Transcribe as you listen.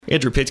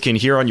Andrew Pitkin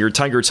here on your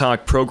Tiger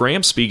Talk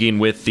program, speaking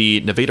with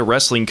the Nevada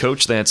wrestling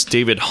coach. That's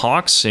David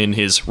Hawks in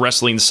his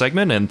wrestling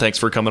segment, and thanks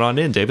for coming on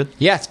in, David.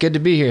 Yeah, it's good to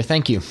be here.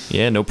 Thank you.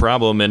 Yeah, no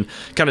problem. And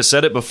kind of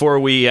said it before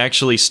we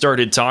actually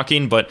started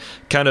talking, but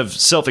kind of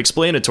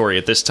self-explanatory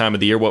at this time of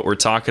the year what we're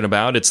talking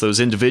about. It's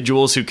those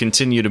individuals who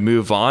continue to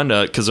move on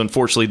because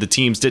unfortunately the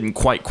teams didn't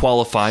quite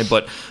qualify,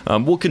 but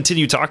we'll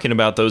continue talking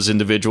about those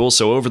individuals.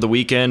 So over the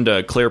weekend,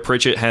 Claire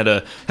Pritchett had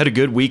a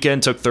good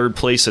weekend, took third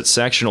place at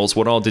sectionals.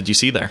 What all did you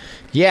see there?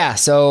 Yeah,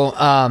 so,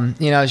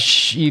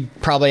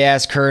 you'd probably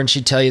ask her and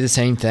she'd tell you the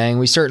same thing.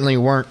 We certainly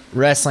weren't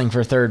wrestling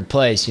for third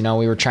place. We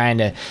were trying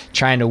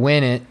to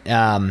win it,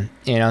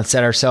 and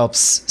set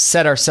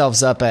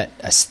ourselves up at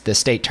the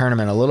state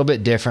tournament a little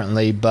bit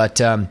differently. But,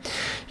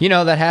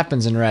 that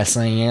happens in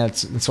wrestling.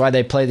 That's why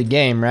they play the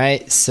game,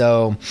 right?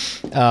 So,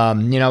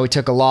 we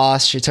took a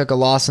loss. She took a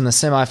loss in the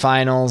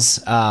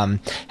semifinals,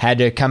 had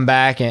to come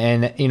back,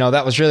 and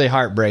that was really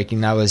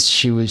heartbreaking. That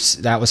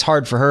was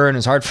hard for her, and it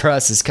was hard for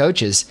us as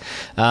coaches.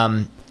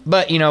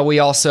 But, we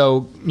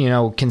also,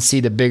 can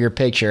see the bigger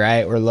picture,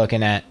 right? We're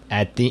looking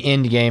at the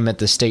end game at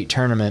the state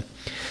tournament.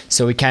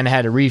 So we kind of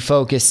had to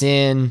refocus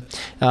in,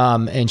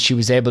 and she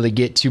was able to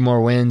get 2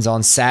 more wins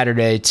on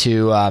Saturday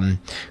to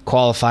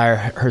qualify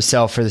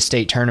herself for the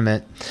state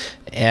tournament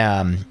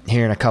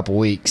here in a couple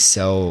weeks.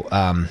 So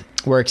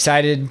we're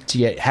excited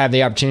to have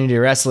the opportunity to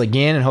wrestle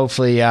again, and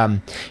hopefully,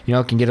 can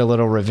get a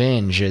little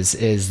revenge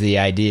is the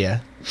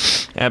idea.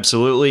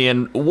 Absolutely.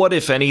 And what,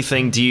 if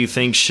anything, do you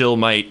think she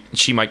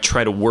might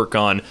try to work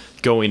on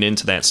going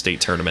into that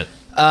state tournament?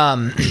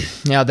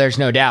 There's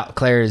no doubt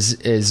Claire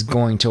is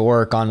going to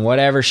work on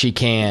whatever she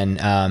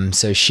can.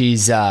 So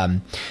she's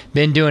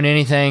been doing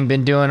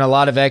a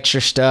lot of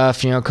extra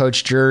stuff.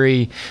 Coach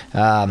Drury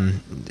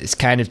is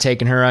kind of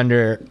taken her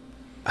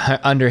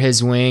under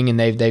his wing, and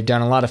they've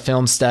done a lot of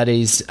film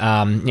studies.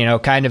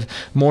 Kind of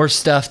more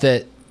stuff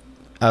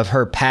of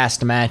her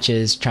past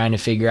matches, trying to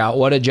figure out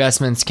what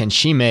adjustments can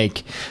she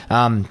make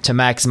to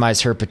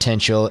maximize her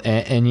potential.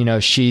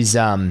 And she's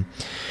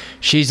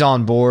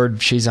on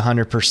board. She's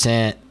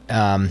 100%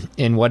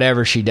 in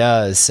whatever she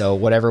does. So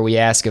whatever we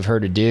ask of her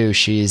to do,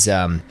 she's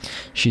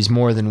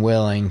more than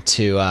willing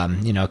to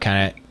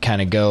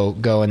kind of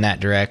go in that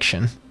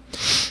direction.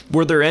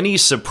 Were there any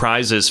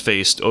surprises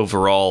faced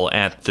overall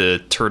at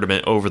the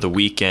tournament over the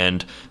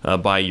weekend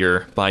by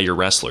your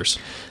wrestlers?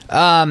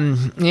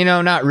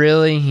 Not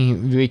really.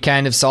 We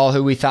kind of saw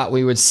who we thought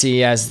we would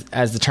see as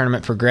the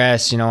tournament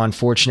progressed.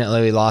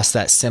 Unfortunately, we lost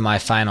that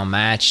semifinal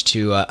match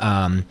to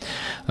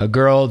a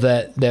girl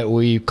that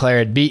Claire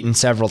had beaten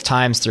several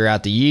times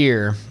throughout the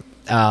year.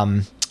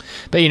 But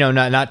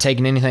not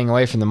taking anything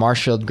away from the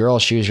Marshfield girl,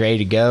 she was ready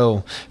to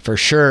go for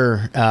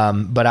sure.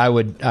 But I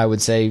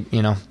would say,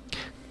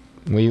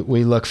 we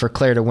look for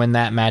Claire to win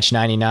that match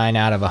 99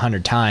 out of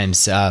 100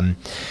 times.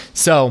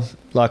 So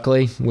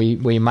luckily,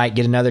 we might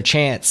get another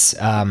chance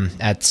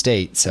at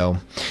state. So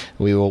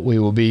we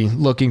will be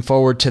looking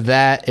forward to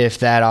that if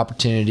that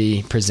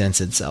opportunity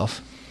presents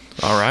itself.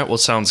 All right, well,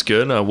 sounds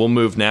good. We'll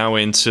move now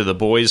into the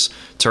boys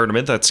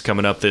tournament that's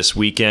coming up this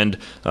weekend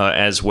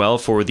as well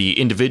for the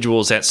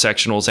individuals at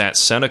sectionals at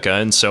Seneca.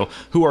 And so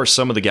who are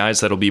some of the guys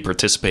that will be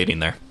participating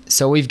there?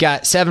 So we've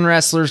got 7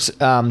 wrestlers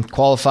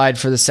qualified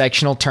for the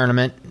sectional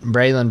tournament.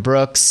 Braylon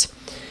Brooks,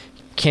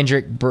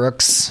 Kendrick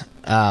Brooks,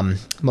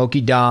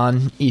 Moki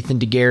Don, Ethan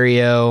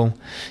DeGario,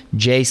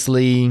 Jace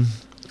Lee,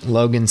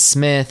 Logan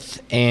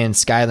Smith, and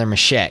Skylar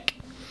Mashek.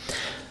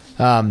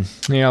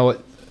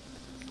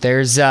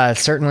 There's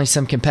certainly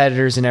some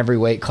competitors in every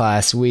weight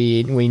class.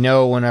 We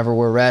know whenever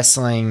we're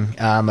wrestling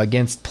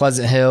against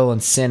Pleasant Hill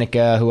and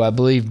Seneca, who I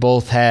believe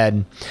both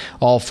had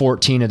all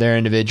 14 of their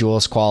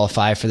individuals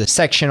qualify for the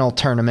sectional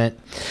tournament.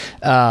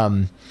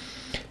 Then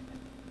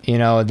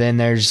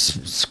there's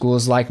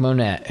schools like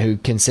Monette who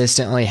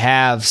consistently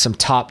have some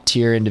top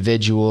tier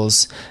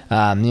individuals.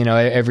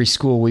 Every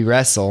school we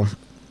wrestle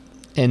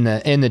in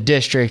the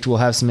district will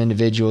have some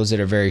individuals that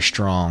are very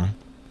strong.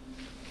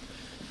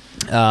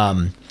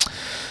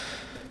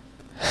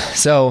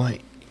 So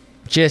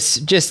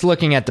just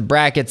looking at the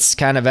brackets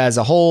kind of as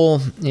a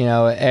whole,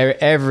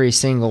 every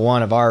single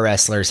one of our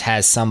wrestlers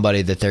has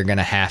somebody that they're going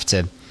to have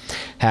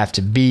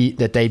to beat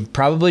that they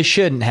probably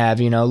shouldn't have,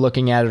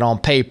 looking at it on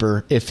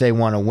paper if they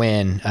want to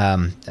win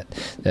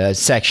the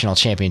sectional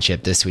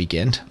championship this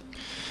weekend.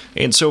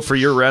 And so for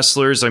your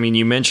wrestlers,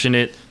 you mentioned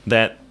it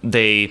that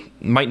they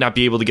might not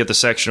be able to get the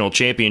sectional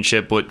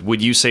championship, but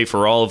would you say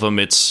for all of them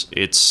it's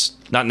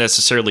not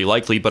necessarily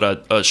likely,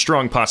 but a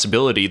strong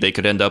possibility they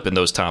could end up in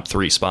those top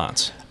 3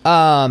 spots?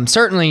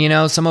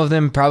 Certainly, some of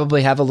them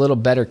probably have a little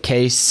better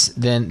case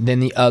than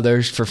the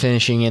others for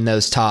finishing in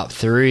those top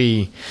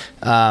 3.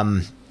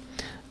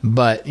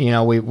 But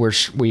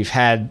we've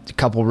had a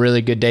couple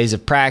really good days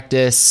of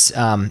practice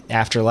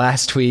after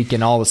last week,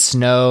 and all the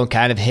snow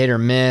kind of hit or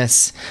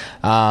miss.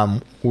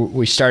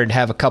 We started to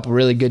have a couple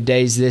really good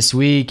days this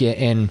week,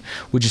 and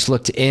we just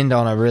look to end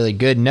on a really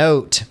good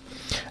note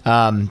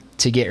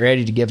to get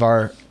ready to give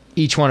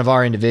each one of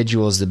our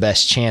individuals the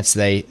best chance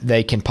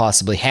they can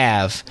possibly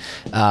have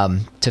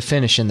to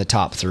finish in the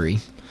top 3.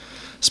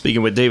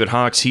 Speaking with David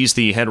Hawks, he's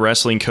the head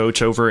wrestling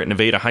coach over at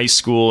Nevada High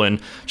School, and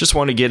just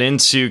want to get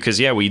into, because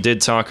we did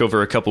talk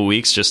over a couple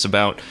weeks just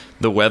about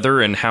the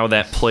weather and how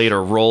that played a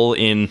role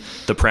in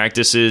the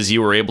practices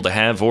you were able to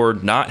have or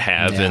not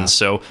have. And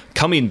so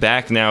coming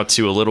back now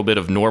to a little bit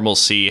of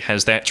normalcy,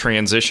 has that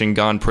transition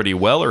gone pretty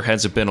well, or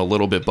has it been a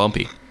little bit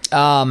bumpy?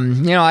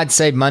 I'd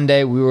say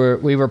Monday we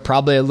were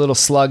probably a little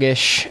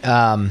sluggish.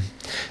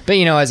 But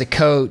as a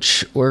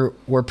coach,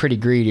 we're pretty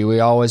greedy. We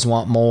always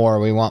want more.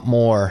 We want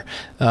more.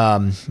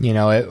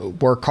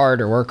 Work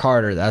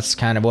harder. That's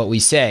kind of what we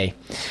say.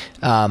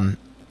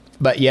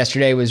 But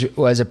yesterday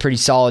was a pretty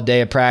solid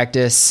day of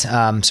practice.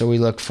 So we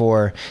look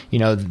for,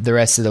 the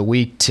rest of the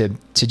week to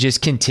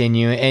just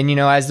continue. And,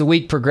 as the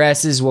week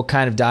progresses, we'll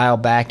kind of dial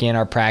back in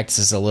our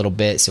practices a little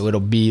bit. So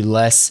it'll be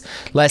less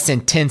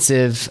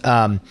intensive,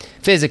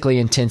 physically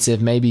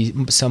intensive, maybe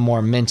some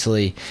more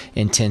mentally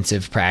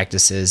intensive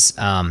practices,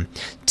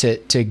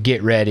 to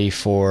get ready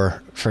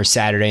for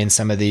Saturday. And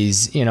some of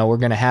these, we're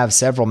going to have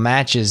several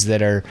matches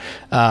that are,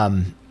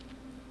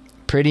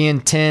 pretty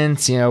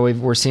intense.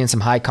 We're seeing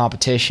some high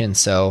competition,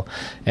 so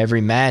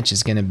every match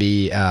is going to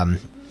be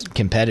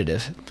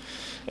competitive.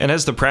 And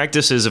as the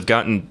practices have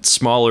gotten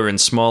smaller and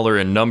smaller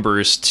in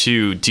numbers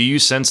too, do you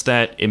sense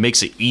that it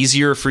makes it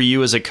easier for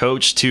you as a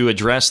coach to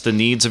address the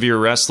needs of your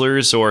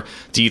wrestlers, or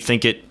do you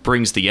think it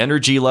brings the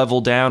energy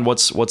level down?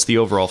 What's the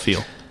overall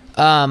feel?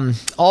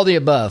 All the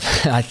above,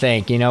 I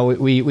think.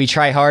 We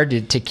try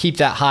hard to keep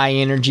that high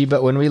energy,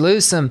 but when we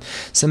lose some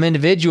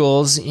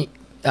individuals,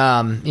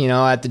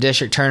 at the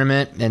district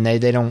tournament, and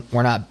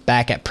we're not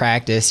back at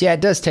practice. Yeah,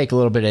 it does take a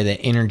little bit of the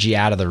energy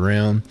out of the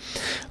room.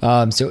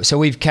 So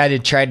we've kind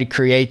of tried to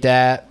create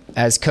that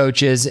as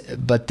coaches,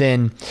 but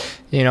then,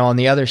 on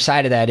the other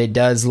side of that, it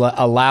does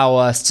allow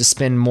us to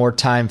spend more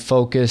time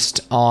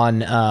focused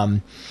on,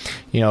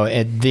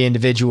 at the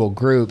individual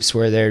groups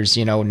where there's,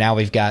 now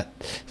we've got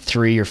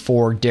 3 or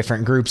 4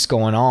 different groups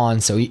going on.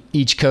 So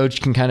each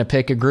coach can kind of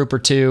pick a group or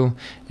two,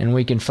 and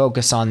we can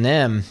focus on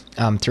them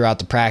throughout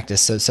the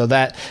practice. So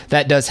that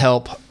does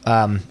help,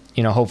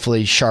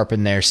 hopefully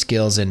sharpen their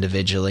skills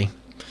individually.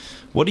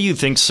 What do you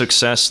think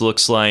success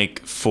looks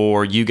like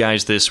for you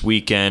guys this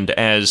weekend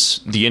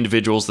as the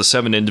individuals, the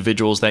 7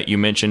 individuals that you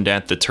mentioned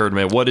at the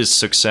tournament? What is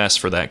success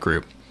for that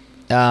group?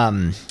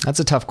 That's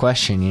a tough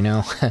question,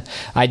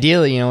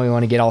 Ideally, we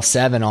want to get all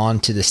 7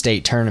 on to the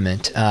state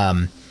tournament.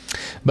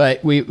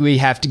 But we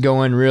have to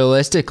go in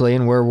realistically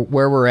and where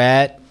we're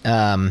at,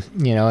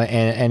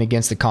 and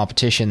against the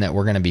competition that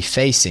we're going to be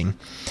facing.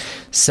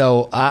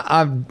 So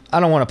I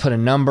don't want to put a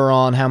number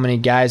on how many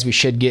guys we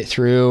should get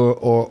through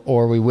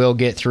or we will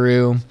get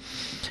through.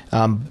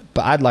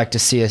 But I'd like to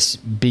see us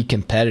be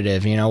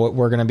competitive.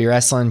 We're going to be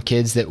wrestling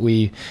kids that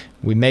we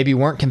maybe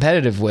weren't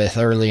competitive with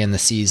early in the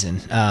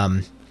season.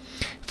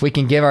 If we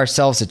can give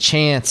ourselves a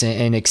chance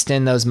and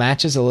extend those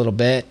matches a little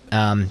bit,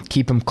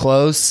 keep them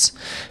close,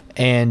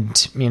 and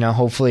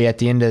hopefully at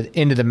the end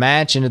of the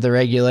match, into the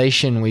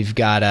regulation, we've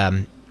got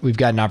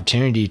an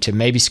opportunity to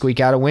maybe squeak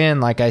out a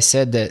win. Like I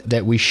said,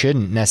 that we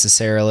shouldn't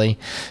necessarily,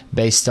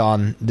 based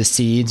on the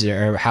seeds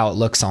or how it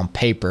looks on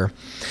paper.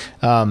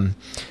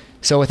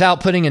 So without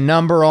putting a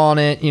number on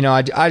it,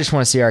 I just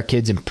want to see our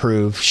kids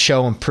improve,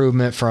 show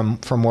improvement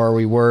from where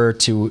we were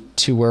to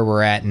where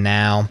we're at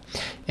now.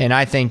 And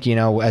I think,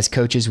 as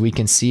coaches, we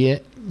can see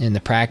it in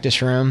the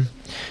practice room,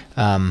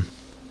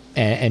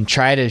 and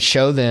try to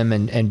show them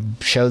and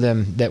show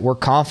them that we're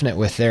confident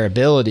with their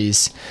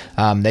abilities.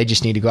 They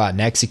just need to go out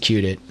and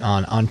execute it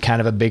on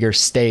kind of a bigger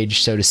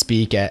stage, so to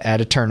speak,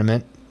 at a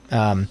tournament,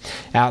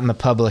 out in the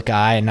public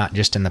eye and not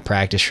just in the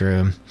practice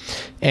room.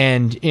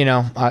 And,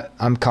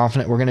 I'm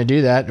confident we're going to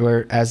do that.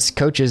 As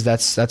coaches,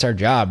 that's our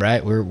job,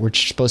 right? We're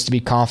supposed to be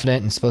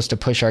confident and supposed to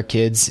push our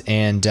kids.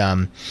 And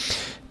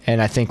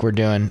I think we're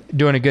doing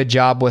a good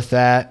job with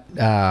that.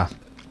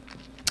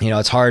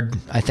 It's hard,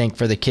 I think,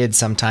 for the kids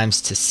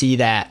sometimes to see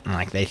that.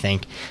 And they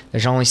think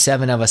there's only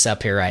 7 of us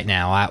up here right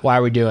now. Why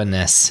are we doing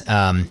this?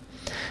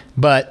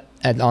 But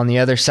on the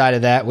other side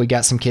of that, we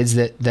got some kids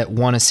that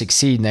want to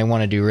succeed and they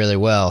want to do really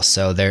well.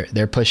 So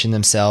they're pushing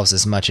themselves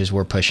as much as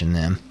we're pushing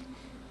them.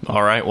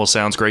 All right. Well,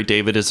 sounds great,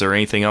 David. Is there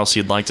anything else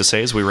you'd like to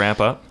say as we wrap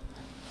up?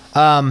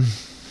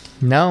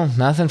 No,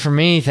 nothing for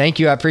me. Thank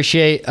you. I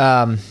appreciate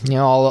all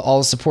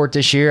the support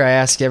this year. I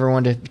ask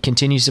everyone to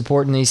continue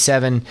supporting these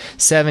seven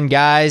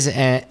guys,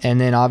 and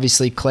then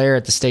obviously Claire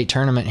at the state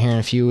tournament here in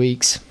a few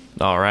weeks.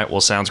 All right.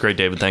 Well, sounds great,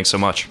 David. Thanks so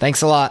much.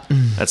 Thanks a lot.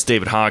 That's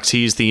David Hawks.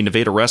 He's the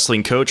Nevada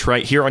wrestling coach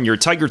right here on your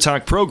Tiger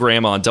Talk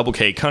program on Double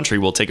K Country.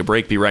 We'll take a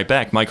break. Be right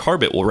back. Mike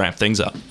Harbit will wrap things up.